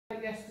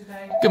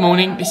Good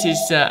morning. This is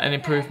an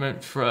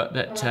improvement for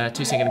that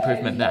 2-second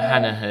improvement that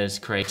Hannah has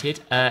created.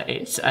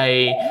 It's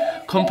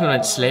a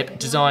complement slip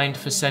designed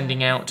for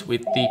sending out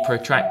with the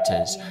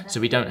protractors,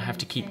 so we don't have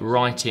to keep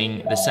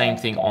writing the same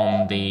thing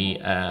on the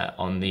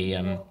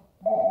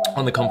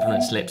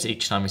complement slips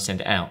each time we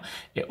send it out.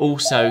 It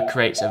also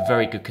creates a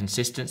very good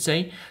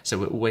consistency, so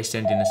we're always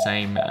sending the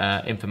same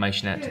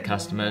information out to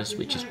customers,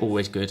 which is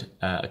always good.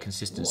 A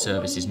consistent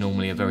service is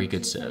normally a very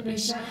good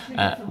service.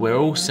 We're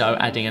also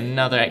adding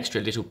another extra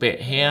little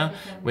bit here,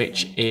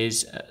 which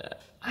is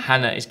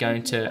Hannah is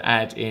going to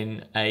add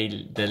in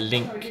the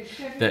link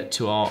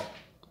to our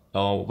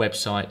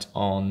website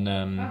on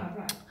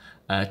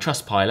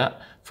Trustpilot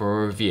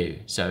for a review.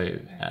 So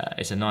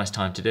it's a nice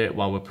time to do it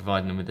while we're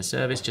providing them with the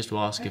service, just to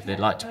ask if they'd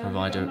like to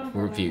provide a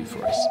review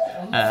for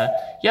us.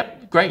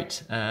 Yep,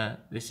 great.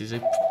 This is a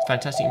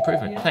fantastic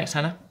improvement. Thanks,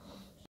 Hannah.